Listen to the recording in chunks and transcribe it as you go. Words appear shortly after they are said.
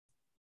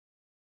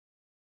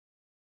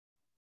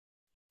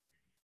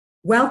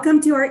Welcome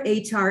to our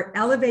HR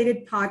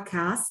Elevated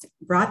podcast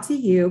brought to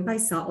you by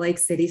Salt Lake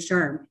City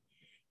SHRM.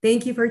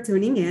 Thank you for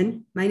tuning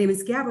in. My name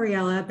is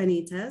Gabriela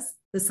Benitez,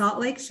 the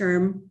Salt Lake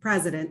SHRM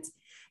president,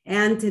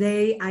 and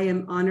today I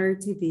am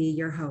honored to be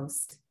your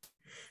host.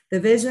 The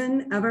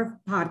vision of our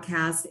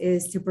podcast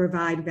is to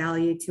provide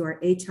value to our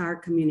HR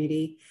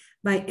community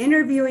by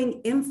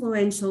interviewing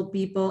influential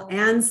people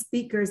and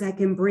speakers that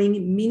can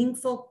bring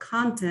meaningful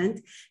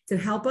content to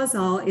help us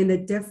all in the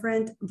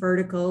different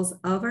verticals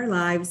of our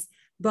lives,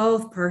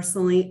 both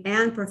personally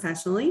and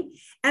professionally,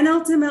 and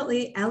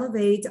ultimately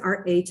elevate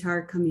our HR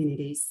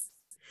communities.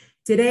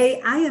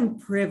 Today, I am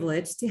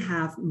privileged to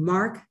have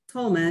Mark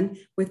Tolman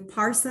with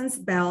Parsons,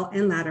 Bell &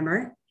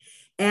 Latimer.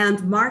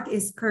 And Mark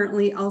is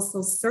currently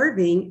also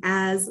serving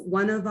as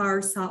one of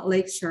our Salt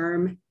Lake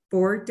SHRM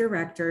board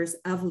directors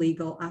of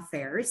legal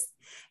affairs.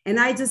 And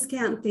I just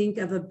can't think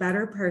of a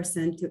better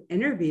person to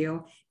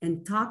interview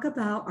and talk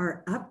about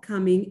our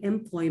upcoming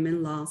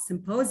employment law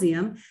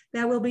symposium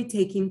that will be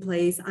taking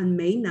place on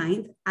May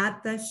 9th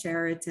at the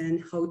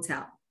Sheraton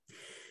Hotel.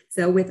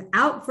 So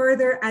without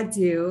further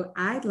ado,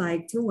 I'd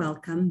like to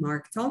welcome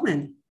Mark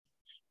Tolman.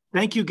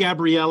 Thank you,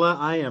 Gabriela.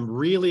 I am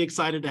really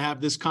excited to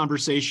have this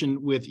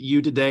conversation with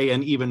you today,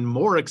 and even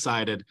more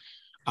excited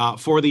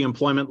for the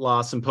Employment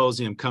Law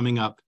Symposium coming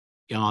up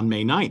on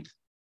May 9th.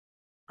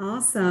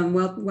 Awesome.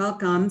 Well,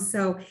 welcome.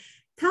 So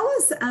tell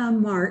us,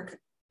 Mark,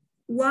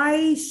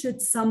 why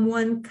should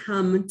someone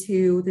come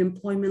to the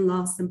Employment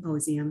Law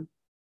Symposium?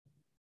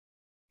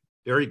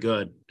 Very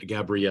good,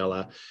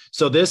 Gabriela.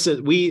 So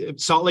Salt Lake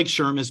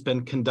SHRM has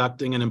been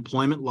conducting an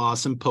Employment Law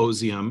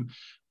Symposium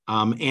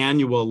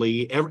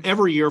annually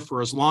every year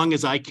for as long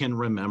as I can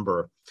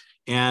remember.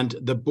 And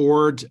the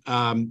board,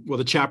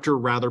 the chapter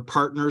rather,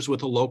 partners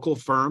with a local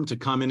firm to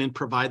come in and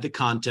provide the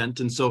content.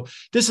 And so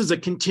this is a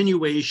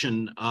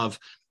continuation of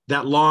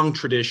that long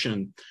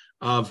tradition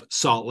of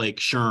Salt Lake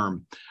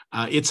SHRM.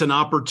 It's an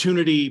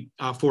opportunity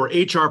for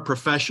HR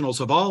professionals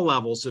of all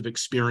levels of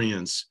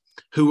experience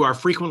who are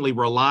frequently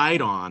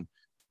relied on,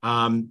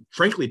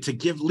 frankly, to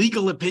give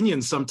legal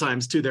opinions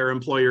sometimes to their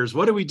employers.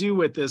 What do we do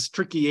with this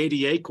tricky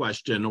ADA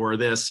question or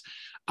this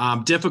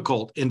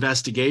difficult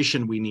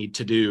investigation we need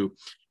to do?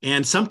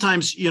 And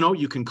sometimes,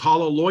 you can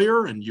call a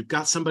lawyer and you've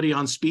got somebody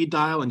on speed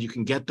dial and you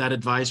can get that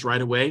advice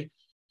right away.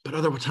 But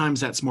other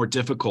times that's more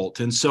difficult.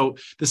 And so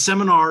the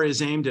seminar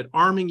is aimed at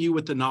arming you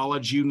with the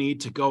knowledge you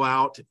need to go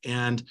out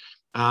and,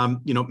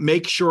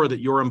 make sure that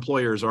your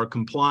employers are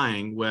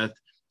complying with,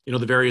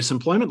 the various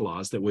employment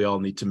laws that we all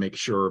need to make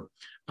sure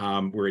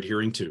we're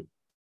adhering to.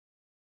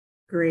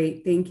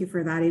 Great. Thank you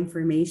for that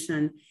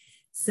information.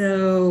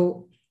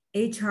 So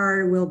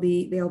HR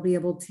they'll be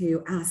able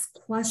to ask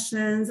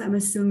questions, I'm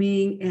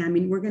assuming. And I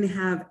mean, we're going to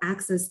have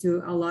access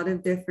to a lot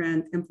of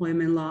different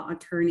employment law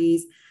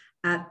attorneys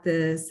at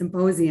the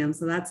symposium.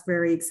 So that's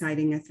very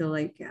exciting. I feel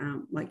like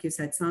you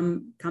said,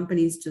 some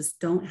companies just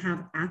don't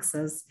have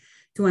access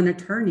to an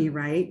attorney,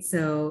 right?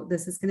 So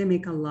this is going to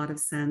make a lot of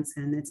sense.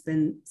 And it's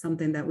been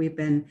something that we've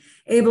been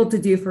able to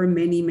do for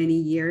many, many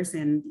years.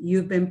 And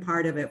you've been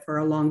part of it for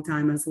a long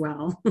time as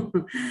well.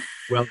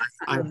 Well,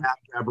 I have,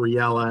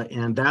 Gabriela,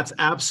 and that's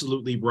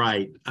absolutely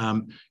right.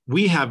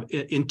 We have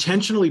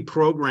intentionally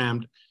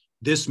programmed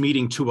this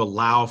meeting to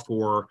allow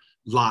for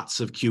lots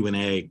of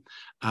Q&A.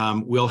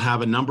 We'll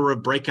have a number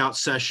of breakout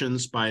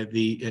sessions by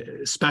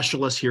the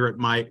specialists here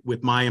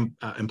with my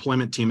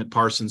employment team at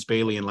Parsons,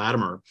 Bailey, and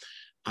Latimer.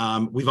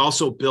 We've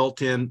also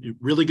built in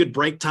really good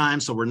break time,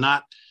 so we're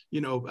not,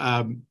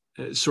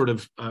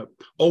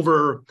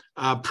 over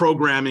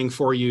programming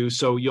for you.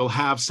 So you'll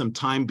have some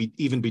time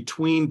even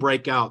between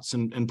breakouts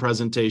and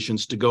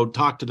presentations to go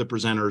talk to the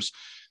presenters,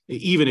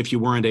 even if you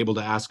weren't able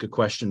to ask a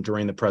question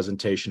during the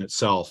presentation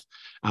itself.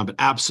 But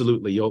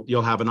absolutely,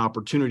 you'll have an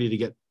opportunity to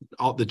get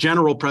all the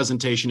general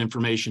presentation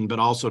information, but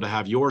also to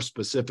have your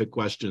specific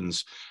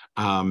questions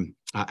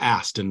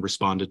asked and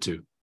responded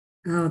to.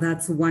 Oh,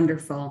 that's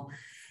wonderful.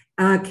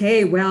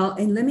 Okay, well,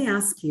 and let me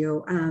ask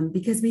you,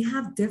 because we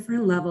have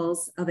different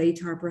levels of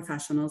HR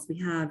professionals. We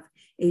have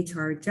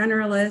HR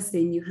generalists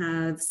and you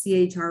have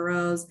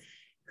CHROs.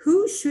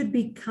 Who should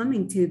be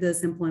coming to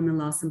this Employment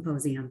Law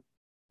Symposium?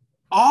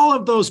 All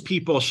of those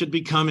people should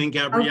be coming,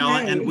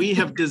 Gabriela, okay. And we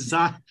have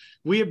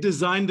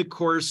designed the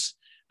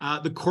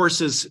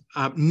courses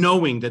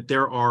knowing that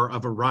there are a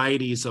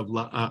variety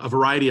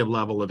of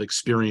level of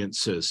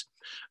experiences.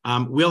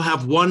 We'll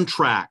have one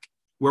track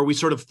where we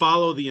sort of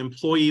follow the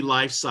employee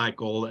life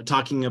cycle,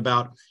 talking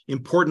about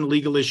important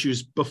legal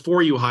issues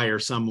before you hire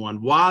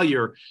someone, while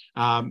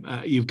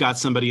you've got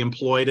somebody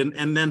employed,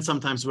 and then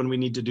sometimes when we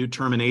need to do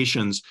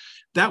terminations.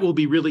 That will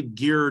be really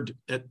geared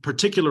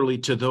particularly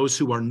to those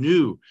who are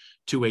new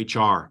to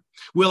HR.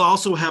 We'll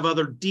also have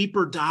other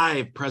deeper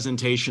dive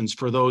presentations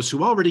for those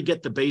who already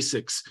get the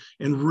basics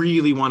and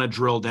really want to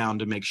drill down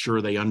to make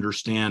sure they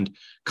understand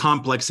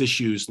complex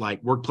issues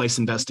like workplace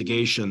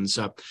investigations,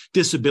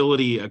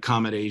 disability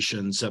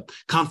accommodations,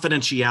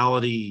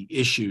 confidentiality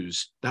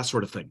issues, that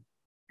sort of thing.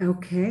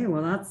 Okay,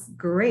 well, that's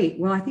great.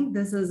 Well, I think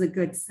this is a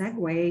good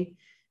segue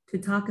to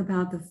talk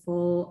about the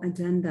full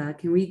agenda.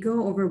 Can we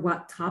go over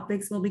what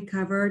topics will be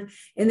covered?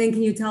 And then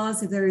can you tell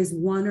us if there is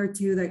one or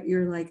two that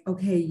you're like,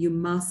 okay, you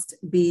must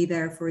be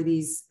there for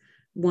these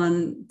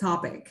one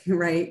topic,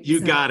 right?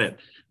 You got it.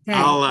 Okay.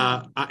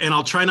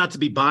 I'll try not to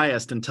be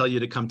biased and tell you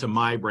to come to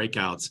my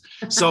breakouts.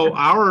 So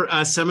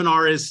our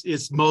seminar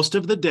is most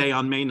of the day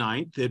on May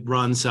 9th. It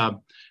runs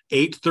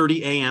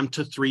 8:30 a.m.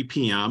 to 3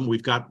 p.m.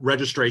 We've got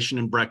registration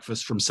and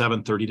breakfast from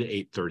 7:30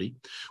 to 8:30.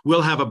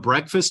 We'll have a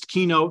breakfast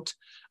keynote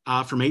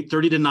from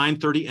 8:30 to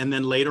 9:30, and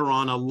then later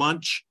on a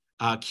lunch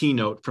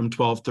keynote from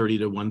 12:30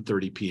 to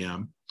 1:30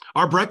 p.m.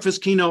 Our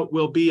breakfast keynote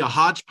will be a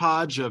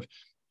hodgepodge of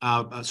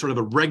sort of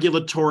a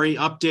regulatory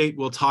update.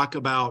 We'll talk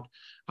about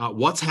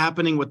what's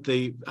happening with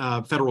the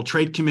Federal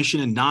Trade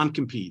Commission and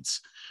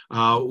non-competes.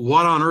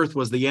 What on earth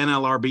was the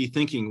NLRB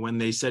thinking when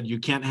they said you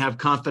can't have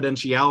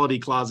confidentiality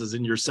clauses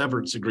in your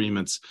severance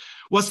agreements?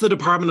 What's the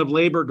Department of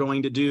Labor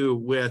going to do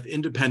with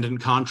independent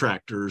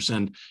contractors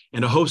and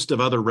a host of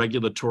other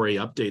regulatory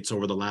updates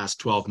over the last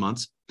 12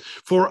 months?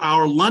 For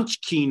our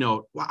lunch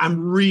keynote, I'm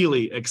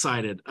really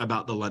excited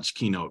about the lunch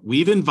keynote.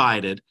 We've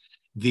invited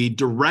the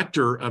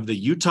director of the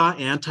Utah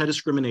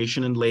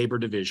Anti-Discrimination and Labor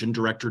Division,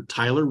 Director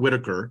Tyler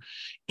Whitaker,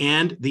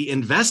 and the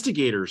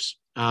investigators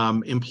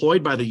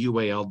employed by the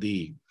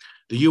UALD.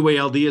 The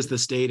UALD is the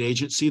state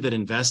agency that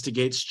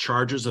investigates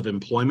charges of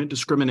employment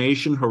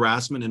discrimination,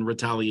 harassment, and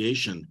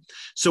retaliation.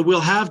 So we'll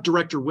have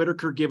Director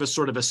Whitaker give us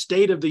sort of a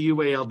state of the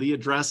UALD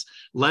address,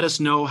 let us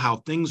know how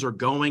things are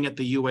going at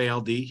the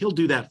UALD. He'll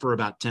do that for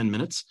about 10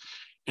 minutes.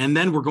 And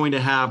then we're going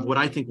to have what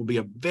I think will be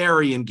a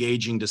very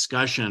engaging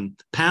discussion,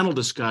 panel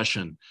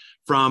discussion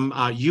from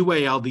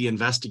UALD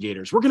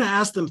investigators. We're going to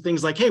ask them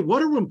things like, hey,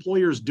 what are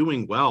employers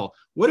doing well?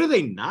 What are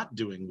they not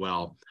doing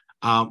well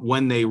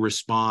when they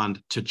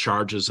respond to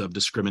charges of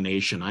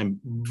discrimination? I'm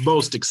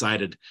most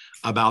excited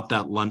about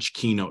that lunch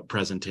keynote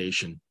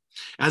presentation.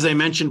 As I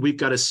mentioned, we've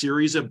got a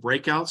series of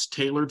breakouts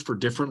tailored for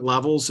different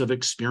levels of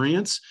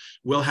experience.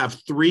 We'll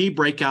have 3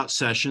 breakout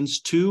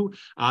sessions, 2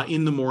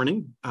 in the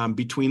morning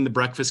between the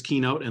breakfast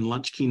keynote and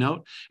lunch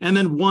keynote, and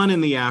then 1 in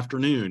the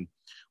afternoon.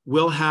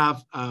 We'll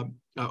have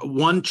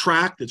one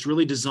track that's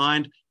really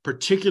designed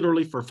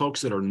particularly for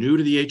folks that are new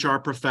to the HR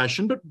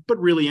profession, but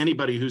really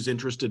anybody who's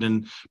interested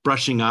in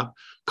brushing up,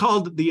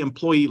 called the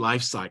Employee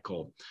Life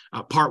Cycle.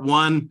 Part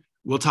 1,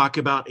 we'll talk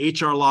about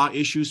HR law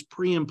issues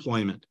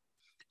pre-employment.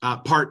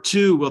 Part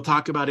 2, we'll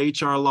talk about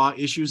HR law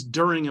issues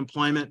during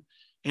employment.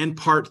 And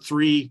part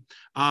 3,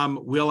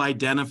 we'll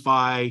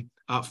identify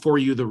for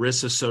you the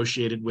risks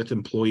associated with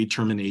employee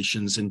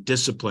terminations and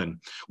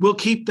discipline. We'll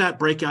keep that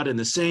breakout in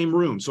the same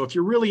room. So if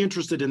you're really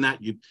interested in that,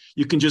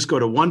 you can just go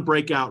to one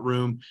breakout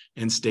room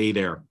and stay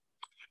there.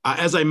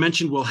 As I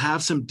mentioned, we'll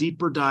have some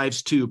deeper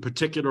dives too,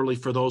 particularly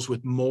for those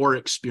with more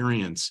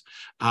experience.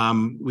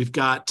 We've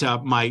got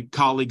my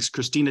colleagues,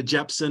 Christina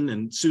Jepson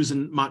and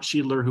Susan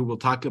Mott-Schiedler, who will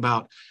talk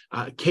about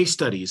case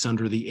studies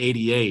under the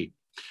ADA.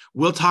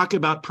 We'll talk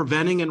about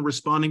preventing and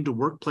responding to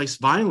workplace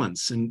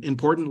violence, and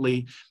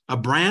importantly, a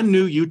brand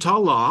new Utah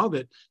law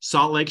that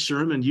Salt Lake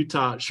SHRM and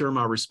Utah SHRM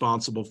are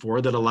responsible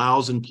for that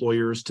allows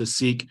employers to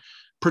seek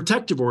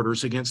protective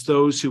orders against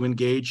those who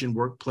engage in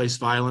workplace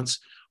violence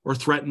or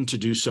threaten to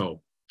do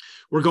so.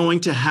 We're going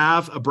to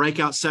have a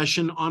breakout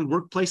session on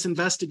workplace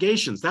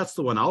investigations. That's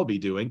the one I'll be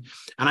doing.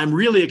 And I'm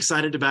really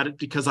excited about it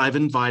because I've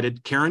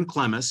invited Karen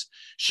Clemes.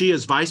 She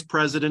is Vice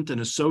President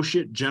and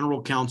Associate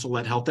General Counsel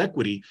at Health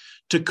Equity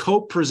to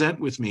co-present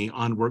with me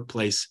on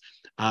workplace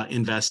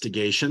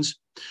investigations.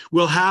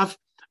 We'll have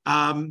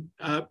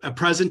a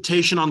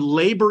presentation on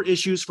labor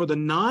issues for the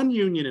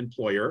non-union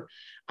employer.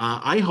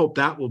 I hope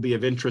that will be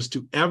of interest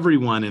to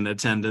everyone in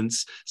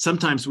attendance.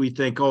 Sometimes we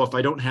think, oh, if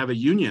I don't have a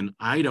union,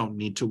 I don't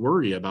need to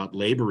worry about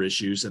labor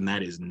issues, and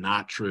that is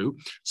not true.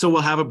 So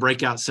we'll have a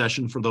breakout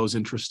session for those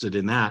interested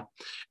in that.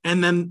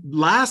 And then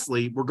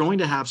lastly, we're going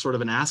to have sort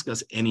of an Ask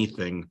Us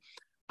Anything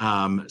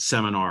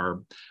seminar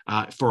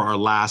for our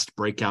last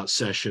breakout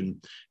session.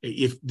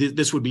 If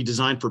this would be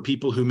designed for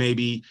people who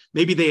maybe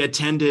they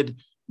attended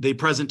the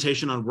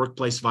presentation on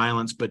workplace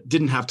violence, but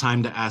didn't have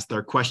time to ask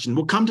their question.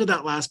 We'll come to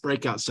that last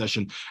breakout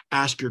session.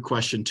 Ask your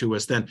question to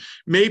us then.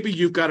 Maybe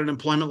you've got an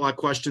employment law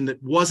question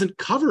that wasn't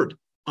covered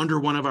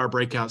under one of our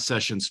breakout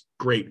sessions.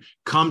 Great.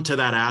 Come to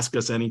that Ask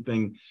Us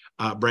Anything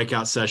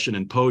breakout session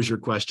and pose your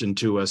question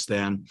to us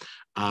then.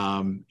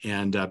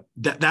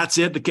 That's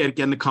it.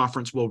 Again, the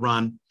conference will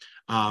run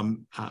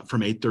from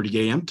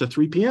 8:30 a.m. to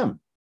 3 p.m.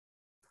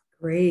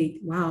 Great.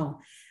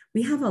 Wow.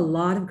 We have a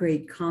lot of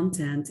great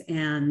content,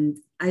 and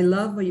I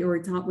love what you were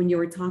when you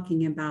were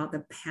talking about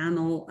the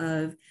panel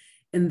of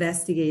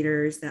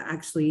investigators that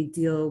actually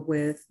deal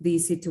with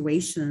these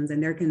situations,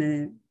 and they're going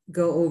to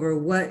go over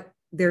what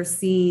they're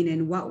seeing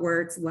and what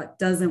works, what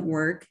doesn't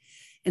work,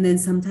 and then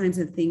sometimes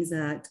the things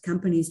that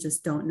companies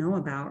just don't know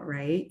about,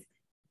 right?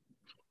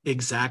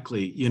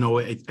 Exactly. You know,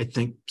 I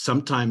think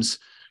sometimes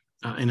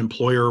an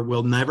employer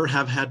will never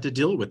have had to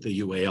deal with the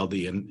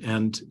UALD,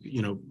 and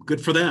you know, good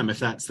for them if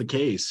that's the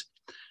case.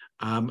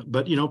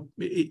 But,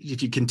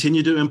 if you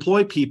continue to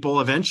employ people,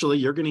 eventually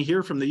you're going to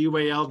hear from the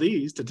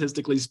UALD.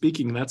 Statistically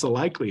speaking, that's a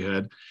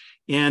likelihood.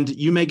 And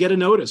you may get a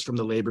notice from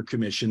the Labor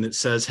Commission that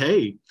says,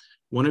 hey,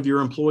 one of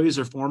your employees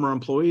or former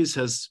employees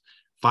has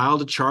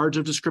filed a charge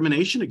of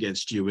discrimination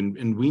against you,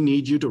 and we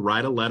need you to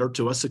write a letter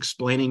to us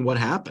explaining what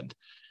happened.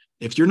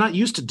 If you're not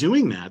used to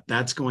doing that,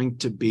 that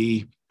could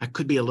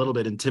be a little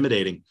bit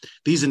intimidating.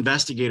 These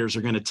investigators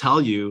are going to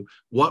tell you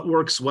what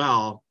works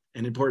well,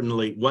 and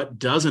importantly, what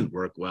doesn't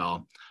work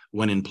well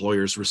when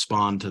employers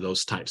respond to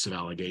those types of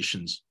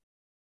allegations.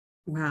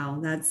 Wow,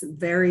 that's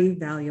very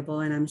valuable.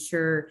 And I'm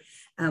sure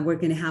we're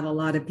going to have a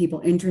lot of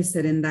people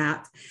interested in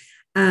that.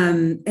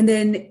 And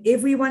then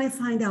if we want to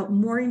find out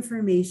more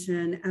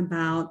information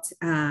about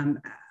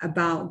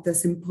the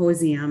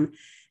symposium,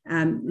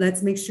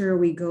 let's make sure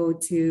we go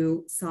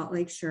to Salt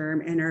Lake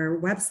SHRM, and our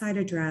website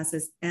address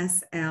is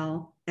SHRM.org.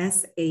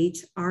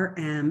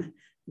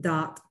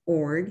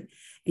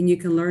 And you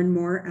can learn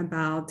more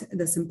about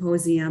the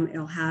symposium.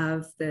 It'll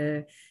have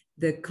the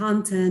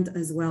content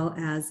as well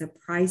as the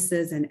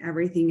prices and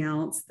everything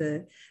else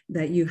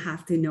that you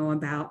have to know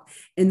about.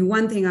 And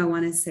one thing I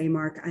want to say,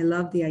 Mark, I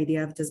love the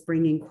idea of just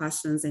bringing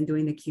questions and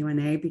doing the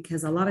Q&A,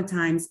 because a lot of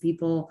times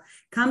people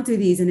come to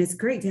these and it's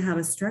great to have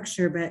a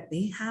structure, but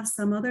they have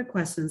some other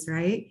questions,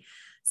 right?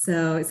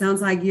 So it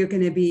sounds like you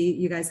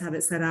guys have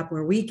it set up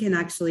where we can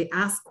actually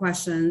ask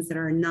questions that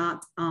are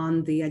not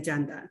on the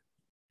agenda.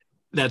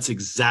 That's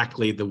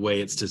exactly the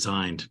way it's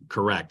designed.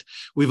 Correct.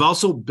 We've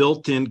also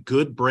built in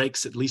good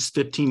breaks, at least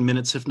 15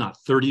 minutes, if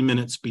not 30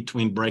 minutes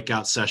between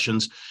breakout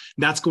sessions.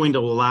 That's going to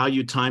allow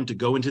you time to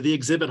go into the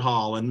exhibit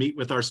hall and meet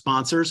with our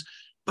sponsors.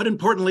 But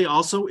importantly,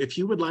 also, if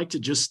you would like to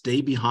just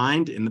stay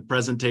behind in the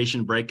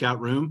presentation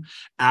breakout room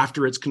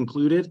after it's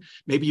concluded,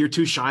 maybe you're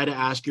too shy to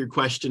ask your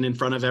question in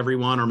front of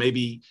everyone, or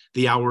maybe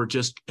the hour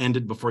just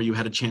ended before you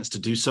had a chance to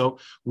do so,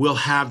 we'll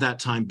have that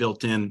time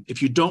built in.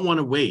 If you don't want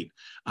to wait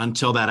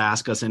until that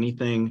Ask Us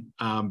Anything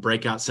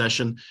breakout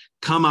session,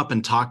 come up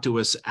and talk to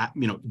us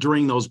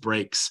during those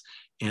breaks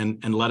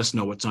and let us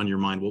know what's on your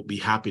mind. We'll be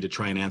happy to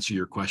try and answer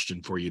your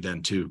question for you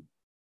then too.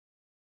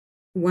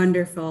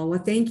 Wonderful. Well,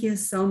 thank you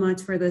so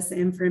much for this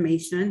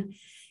information.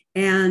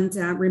 And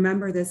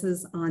remember, this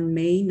is on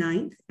May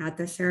 9th at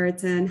the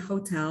Sheraton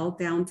Hotel,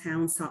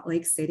 downtown Salt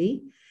Lake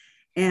City.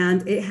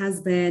 And it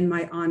has been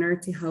my honor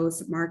to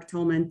host Mark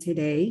Tolman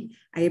today.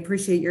 I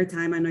appreciate your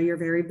time. I know you're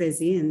very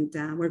busy, and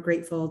we're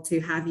grateful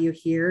to have you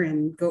here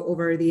and go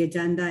over the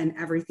agenda and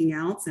everything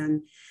else.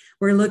 And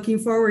we're looking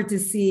forward to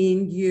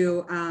seeing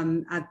you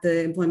at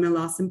the Employment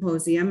Law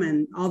Symposium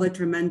and all the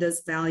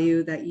tremendous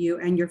value that you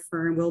and your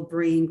firm will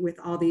bring with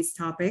all these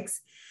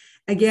topics.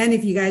 Again,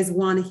 if you guys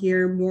want to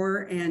hear more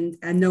and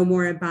know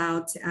more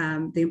about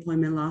the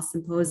Employment Law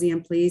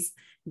Symposium, please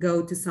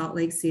go to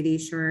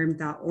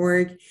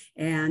saltlakecityshrm.org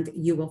and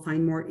you will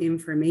find more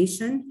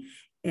information.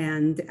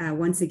 And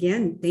once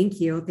again, thank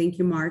you. Thank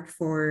you, Mark,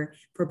 for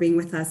being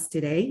with us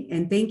today.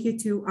 And thank you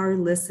to our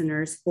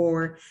listeners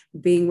for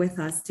being with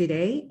us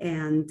today.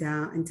 And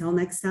until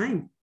next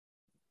time.